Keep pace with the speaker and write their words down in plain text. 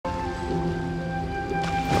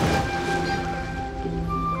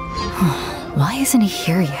Why isn't he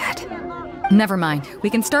here yet? Never mind. We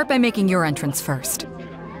can start by making your entrance first.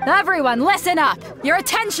 Everyone, listen up! Your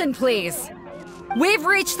attention, please! We've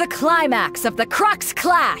reached the climax of the Crux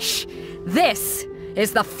Clash! This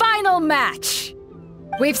is the final match!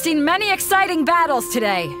 We've seen many exciting battles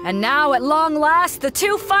today, and now, at long last, the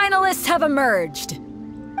two finalists have emerged.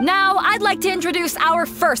 Now, I'd like to introduce our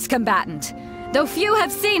first combatant. Though few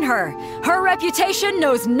have seen her, her reputation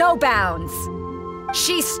knows no bounds.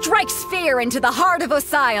 She strikes fear into the heart of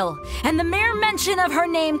Osile, and the mere mention of her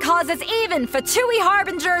name causes even Fatui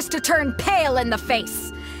Harbingers to turn pale in the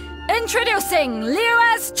face. Introducing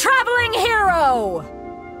Liyue's Traveling Hero!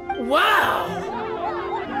 Wow!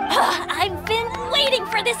 I've been waiting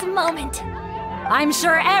for this moment! I'm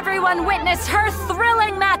sure everyone witnessed her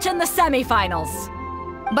thrilling match in the semifinals.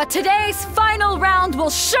 But today's final round will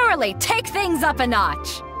surely take things up a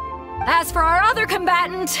notch. As for our other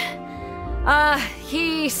combatant,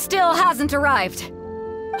 he still hasn't arrived.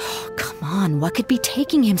 Oh, come on, what could be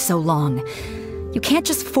taking him so long? You can't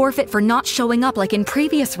just forfeit for not showing up like in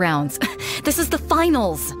previous rounds. This is the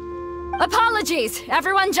finals. Apologies,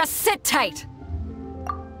 everyone just sit tight.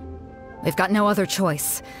 We've got no other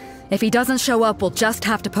choice. If he doesn't show up, we'll just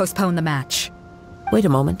have to postpone the match. Wait a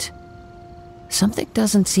moment. Something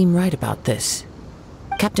doesn't seem right about this.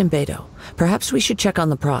 Captain Beidou, perhaps we should check on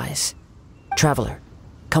the prize. Traveler,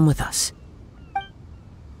 come with us.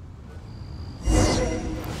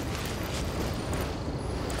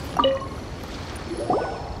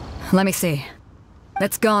 Let me see.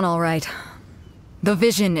 It's gone all right. The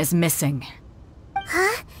vision is missing.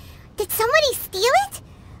 Huh? Did somebody steal it?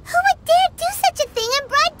 Who would dare do such a thing in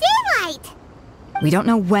broad daylight? We don't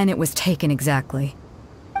know when it was taken exactly.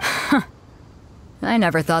 I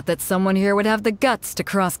never thought that someone here would have the guts to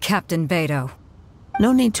cross Captain Beidou.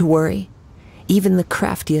 No need to worry. Even the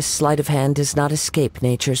craftiest sleight of hand does not escape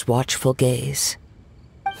nature's watchful gaze.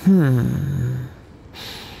 The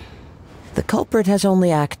culprit has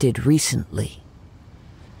only acted recently.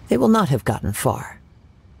 They will not have gotten far.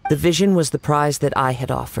 The vision was the prize that I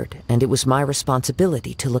had offered, and it was my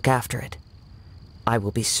responsibility to look after it. I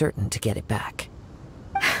will be certain to get it back.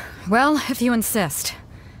 Well, if you insist.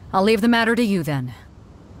 I'll leave the matter to you then.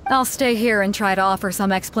 I'll stay here and try to offer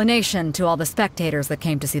some explanation to all the spectators that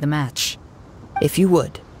came to see the match. If you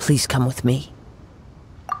would, please come with me.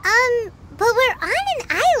 But we're on an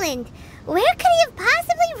island. Where could he have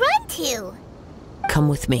possibly run to? Come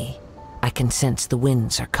with me. I can sense the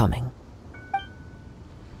winds are coming.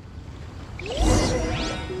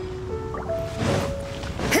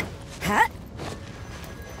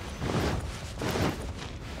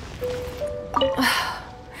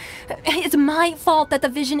 It's my fault that the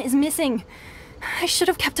vision is missing. I should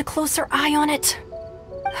have kept a closer eye on it.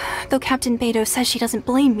 Though Captain Beidou says she doesn't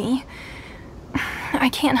blame me, I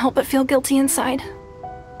can't help but feel guilty inside.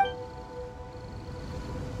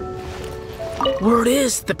 Word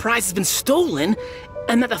is the prize has been stolen,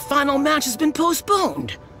 and that the final match has been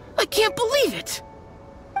postponed. I can't believe it!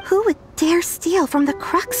 Who would dare steal from the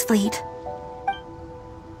Crux fleet?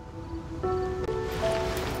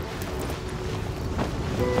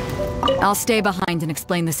 I'll stay behind and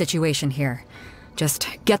explain the situation here. Just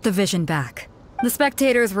get the vision back. The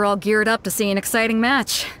spectators were all geared up to see an exciting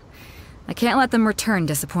match. I can't let them return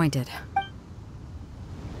disappointed.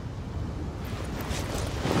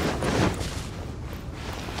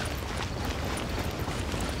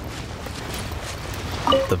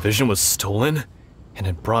 The vision was stolen? And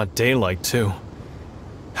in broad daylight, too.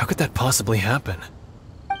 How could that possibly happen?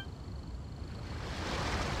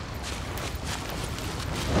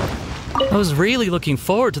 I was really looking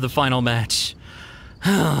forward to the final match.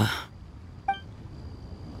 Huh?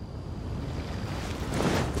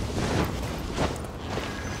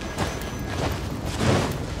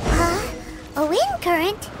 A wind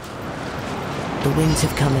current? The winds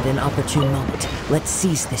have come at an opportune moment. Let's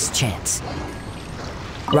seize this chance.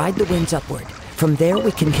 Ride the winds upward. From there,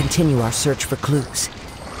 we can continue our search for clues.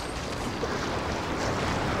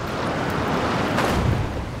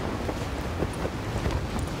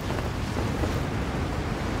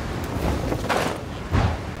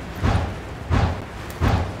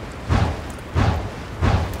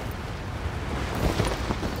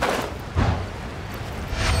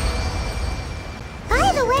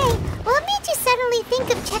 By the way, what made you suddenly think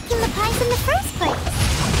of checking the prize in the first place?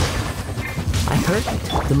 I heard it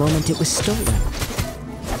the moment it was stolen.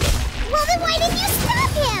 Well, then why didn't you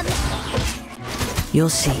stop him? You'll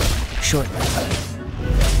see shortly.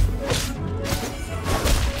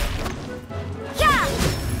 Yeah!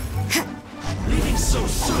 Leaving so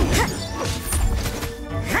soon!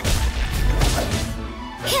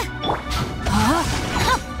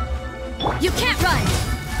 You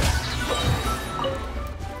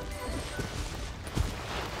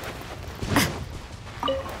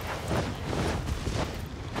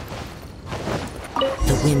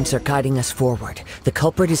winds are guiding us forward. The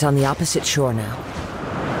culprit is on the opposite shore now.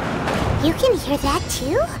 You can hear that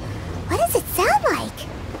too? What does it sound like?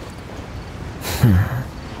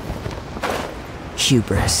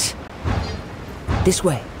 Hubris. This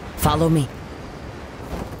way. Follow me.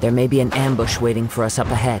 There may be an ambush waiting for us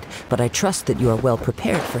up ahead, but I trust that you are well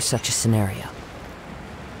prepared for such a scenario.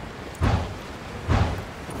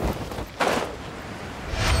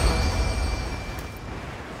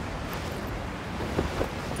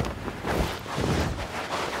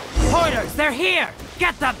 Hoarders, they're here!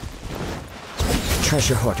 Get them!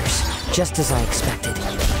 Treasure hoarders, just as I expected.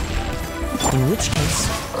 In which case,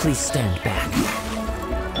 please stand back.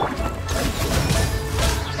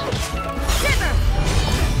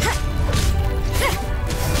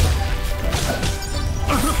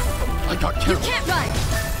 I got killed. You can't run!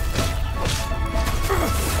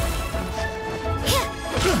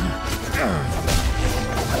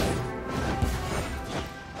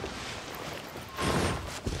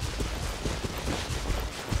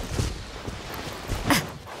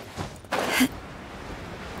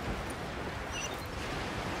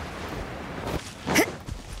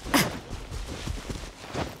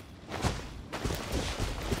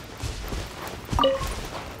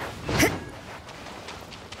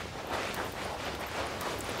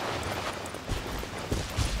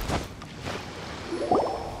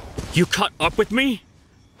 You caught up with me?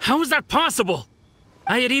 How is that possible?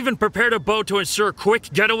 I had even prepared a boat to ensure a quick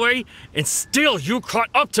getaway, and still you caught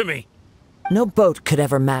up to me! No boat could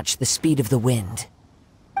ever match the speed of the wind.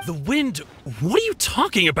 The wind? What are you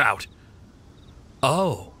talking about?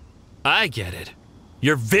 Oh, I get it.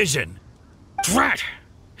 Your vision. Drat!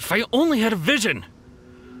 If I only had a vision!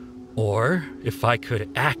 Or, if I could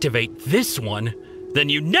activate this one, then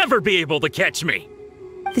you'd never be able to catch me!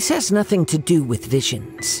 This has nothing to do with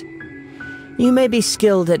visions. You may be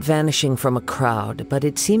skilled at vanishing from a crowd, but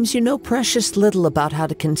it seems you know precious little about how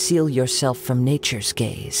to conceal yourself from nature's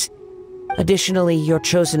gaze. Additionally, your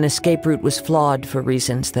chosen escape route was flawed for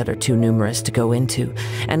reasons that are too numerous to go into,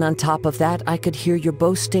 and on top of that, I could hear your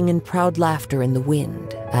boasting and proud laughter in the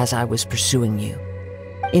wind as I was pursuing you.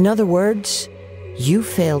 In other words, you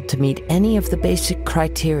failed to meet any of the basic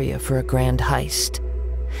criteria for a grand heist,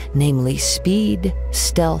 namely speed,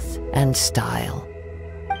 stealth, and style.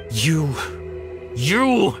 You...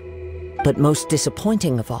 But most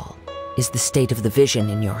disappointing of all is the state of the vision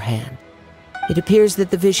in your hand. It appears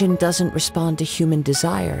that the vision doesn't respond to human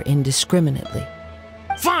desire indiscriminately.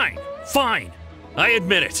 Fine! Fine! I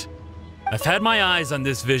admit it. I've had my eyes on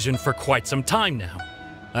this vision for quite some time now.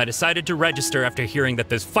 I decided to register after hearing that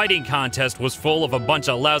this fighting contest was full of a bunch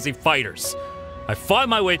of lousy fighters. I fought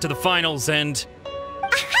my way to the finals and...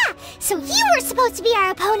 Aha! So you were supposed to be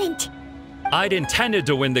our opponent! I'd intended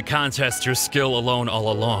to win the contest through skill alone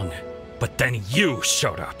all along, but then you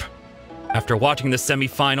showed up. After watching the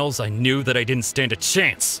semi-finals, I knew that I didn't stand a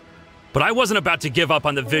chance. But I wasn't about to give up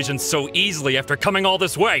on the vision so easily after coming all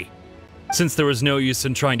this way. Since there was no use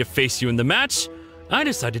in trying to face you in the match, I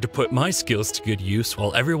decided to put my skills to good use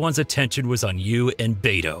while everyone's attention was on you and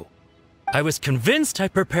Beidou. I was convinced I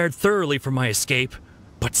prepared thoroughly for my escape,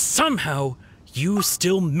 but somehow you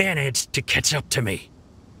still managed to catch up to me.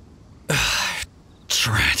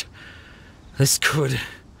 Drat. This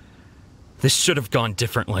should have gone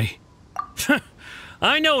differently.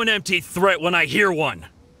 I know an empty threat when I hear one.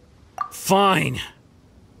 Fine.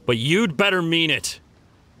 But you'd better mean it.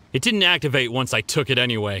 It didn't activate once I took it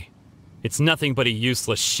anyway. It's nothing but a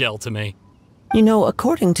useless shell to me. You know,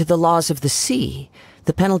 according to the laws of the sea,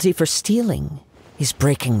 the penalty for stealing is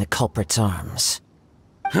breaking the culprit's arms.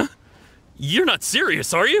 Huh? You're not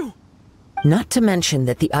serious, are you? Not to mention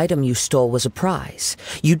that the item you stole was a prize.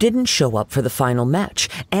 You didn't show up for the final match,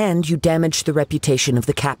 and you damaged the reputation of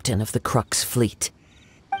the captain of the Crux fleet.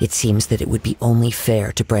 It seems that it would be only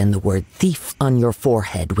fair to brand the word thief on your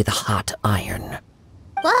forehead with a hot iron.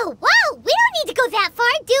 Whoa, whoa! We don't need to go that far,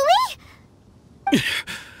 do we?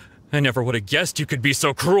 I never would have guessed you could be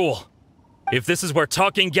so cruel. If this is where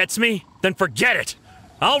talking gets me, then forget it.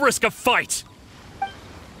 I'll risk a fight.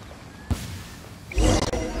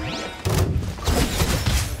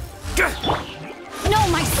 No,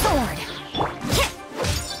 my sword!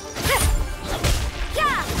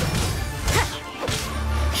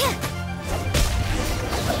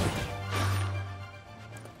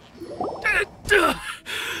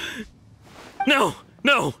 No,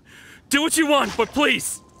 no! Do what you want, but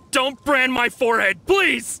please, don't brand my forehead,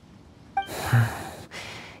 please!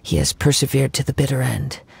 He has persevered to the bitter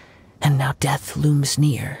end, and now death looms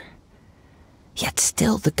near. Yet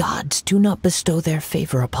still the gods do not bestow their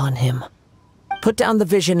favor upon him. Put down the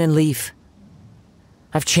vision and leave.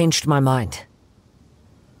 I've changed my mind.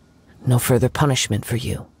 No further punishment for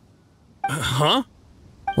you. Huh?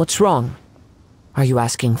 What's wrong? Are you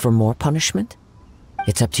asking for more punishment?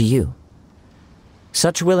 It's up to you.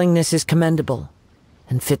 Such willingness is commendable,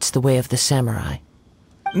 and fits the way of the samurai.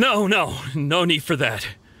 No need for that.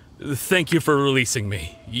 Thank you for releasing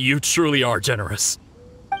me. You truly are generous.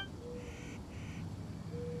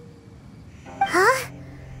 Huh?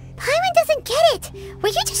 Paimon doesn't get it! Were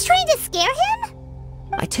you just trying to scare him?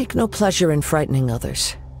 I take no pleasure in frightening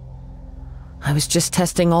others. I was just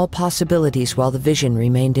testing all possibilities while the vision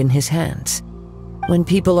remained in his hands. When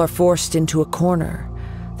people are forced into a corner,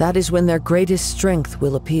 that is when their greatest strength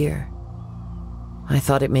will appear. I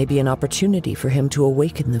thought it may be an opportunity for him to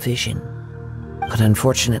awaken the vision. But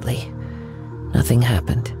unfortunately, nothing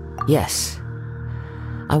happened. Yes,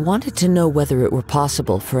 I wanted to know whether it were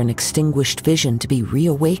possible for an extinguished vision to be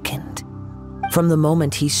reawakened. From the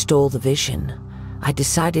moment he stole the vision, I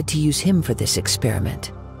decided to use him for this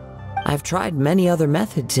experiment. I've tried many other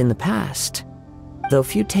methods in the past, though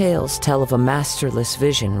few tales tell of a masterless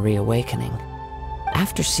vision reawakening.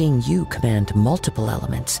 After seeing you command multiple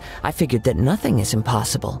elements, I figured that nothing is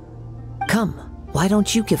impossible. Come, why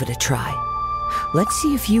don't you give it a try? Let's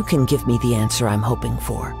see if you can give me the answer I'm hoping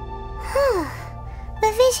for.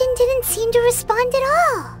 The vision didn't seem to respond at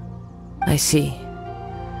all. I see.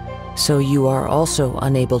 So you are also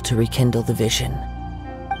unable to rekindle the vision.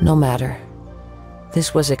 No matter.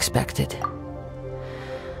 This was expected.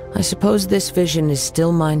 I suppose this vision is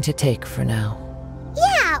still mine to take for now.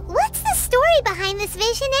 Yeah, what's the story behind this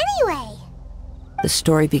vision anyway? The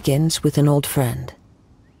story begins with an old friend.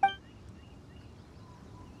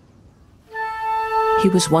 He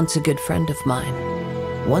was once a good friend of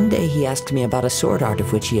mine. One day he asked me about a sword art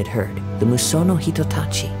of which he had heard, the Musono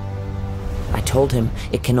Hitotachi. I told him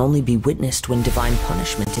it can only be witnessed when divine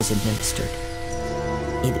punishment is administered.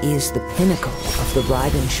 It is the pinnacle of the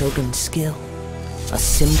Raiden Shogun's skill, a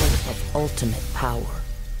symbol of ultimate power.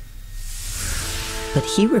 But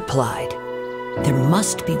he replied, there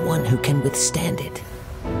must be one who can withstand it.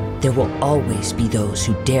 There will always be those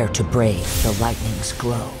who dare to brave the lightning's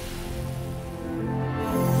glow.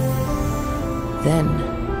 Then,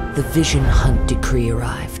 the Vision Hunt decree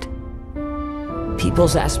arrived.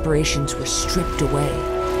 People's aspirations were stripped away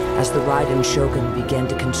as the Raiden Shogun began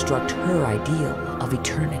to construct her ideal of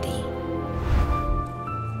eternity.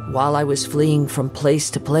 While I was fleeing from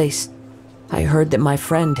place to place, I heard that my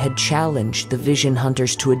friend had challenged the Vision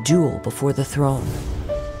Hunters to a duel before the throne.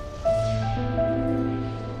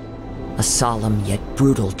 A solemn yet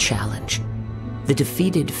brutal challenge. The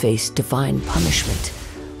defeated face divine punishment,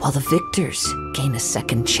 while the victors gain a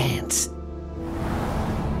second chance.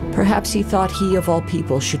 Perhaps he thought he of all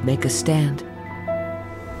people should make a stand.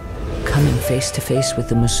 Coming face to face with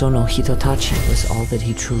the Musono Hitotachi was all that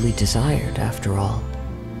he truly desired, after all.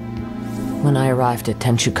 When I arrived at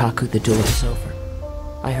Tenshukaku, the duel was over.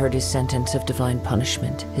 I heard his sentence of divine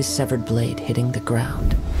punishment, his severed blade hitting the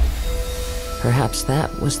ground. Perhaps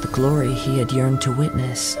that was the glory he had yearned to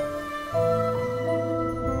witness.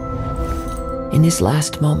 In his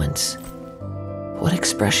last moments, what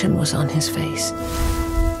expression was on his face?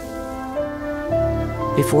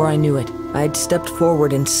 Before I knew it, I had stepped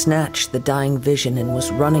forward and snatched the dying vision and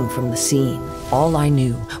was running from the scene. All I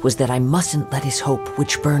knew was that I mustn't let his hope,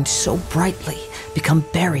 which burned so brightly, become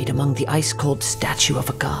buried among the ice-cold statue of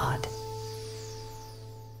a god.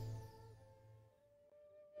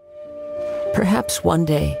 Perhaps one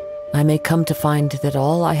day, I may come to find that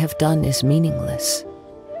all I have done is meaningless.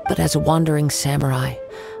 But as a wandering samurai,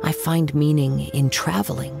 I find meaning in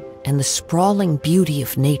traveling and the sprawling beauty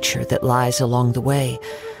of nature that lies along the way,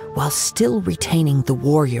 while still retaining the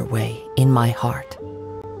warrior way in my heart.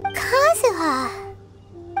 Kazuha!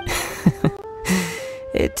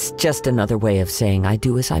 It's just another way of saying I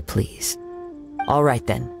do as I please. All right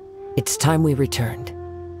then, it's time we returned.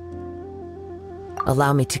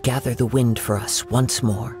 Allow me to gather the wind for us once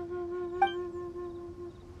more.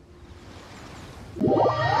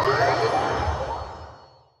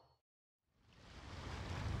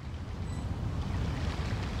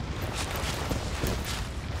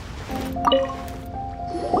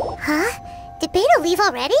 Huh? Did Beidou leave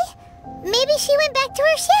already? Maybe she went back to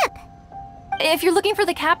her ship. If you're looking for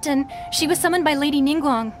the captain, she was summoned by Lady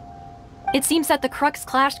Ningguang. It seems that the Crux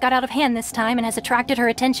clash got out of hand this time and has attracted her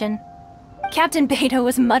attention. Captain Beidou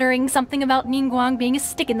was muttering something about Ningguang being a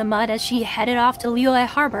stick in the mud as she headed off to Liyue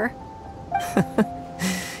Harbor.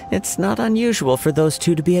 It's not unusual for those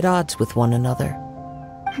two to be at odds with one another.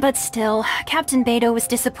 But still, Captain Beidou was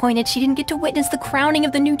disappointed she didn't get to witness the crowning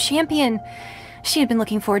of the new champion. She had been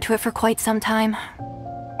looking forward to it for quite some time.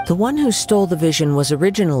 The one who stole the vision was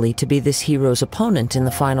originally to be this hero's opponent in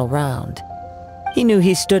the final round. He knew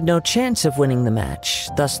he stood no chance of winning the match,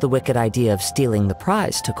 thus the wicked idea of stealing the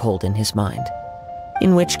prize took hold in his mind.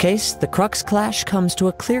 In which case, the Crux clash comes to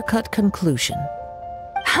a clear-cut conclusion.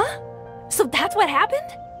 Huh? So that's what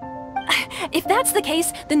happened? If that's the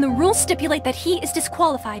case, then the rules stipulate that he is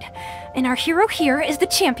disqualified, and our hero here is the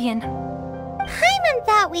champion. Paimon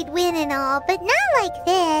thought we'd win and all, but not like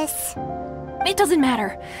this. It doesn't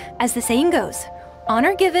matter. As the saying goes,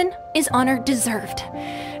 honor given is honor deserved.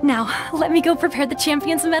 Now, let me go prepare the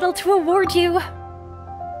champion's medal to award you.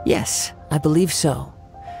 Yes, I believe so.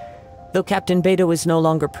 Though Captain Beidou is no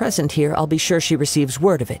longer present here, I'll be sure she receives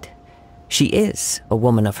word of it. She is a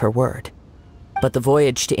woman of her word. But the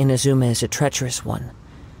voyage to Inazuma is a treacherous one.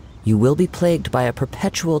 You will be plagued by a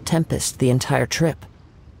perpetual tempest the entire trip.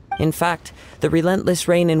 In fact, the relentless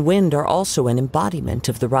rain and wind are also an embodiment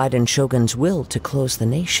of the Raiden Shogun's will to close the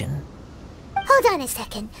nation. Hold on a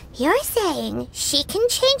second. You're saying she can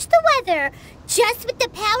change the weather just with the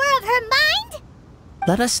power of her mind?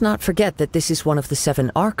 Let us not forget that this is one of the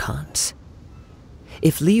 7 Archons.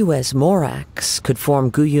 If Liyue's Morax could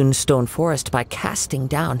form Guyun's stone forest by casting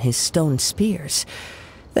down his stone spears,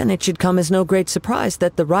 then it should come as no great surprise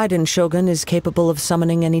that the Raiden Shogun is capable of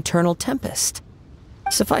summoning an eternal tempest.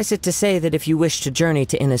 Suffice it to say that if you wish to journey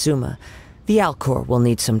to Inazuma, the Alcor will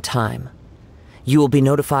need some time. You will be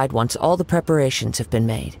notified once all the preparations have been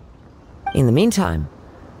made. In the meantime,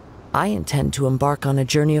 I intend to embark on a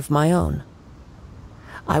journey of my own.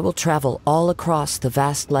 I will travel all across the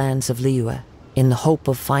vast lands of Liyue in the hope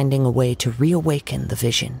of finding a way to reawaken the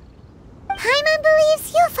vision. Paimon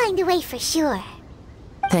believes you'll find a way for sure.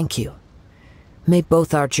 Thank you. May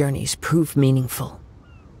both our journeys prove meaningful.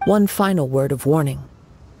 One final word of warning.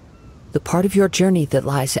 The part of your journey that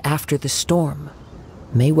lies after the storm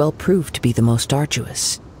may well prove to be the most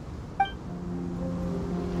arduous.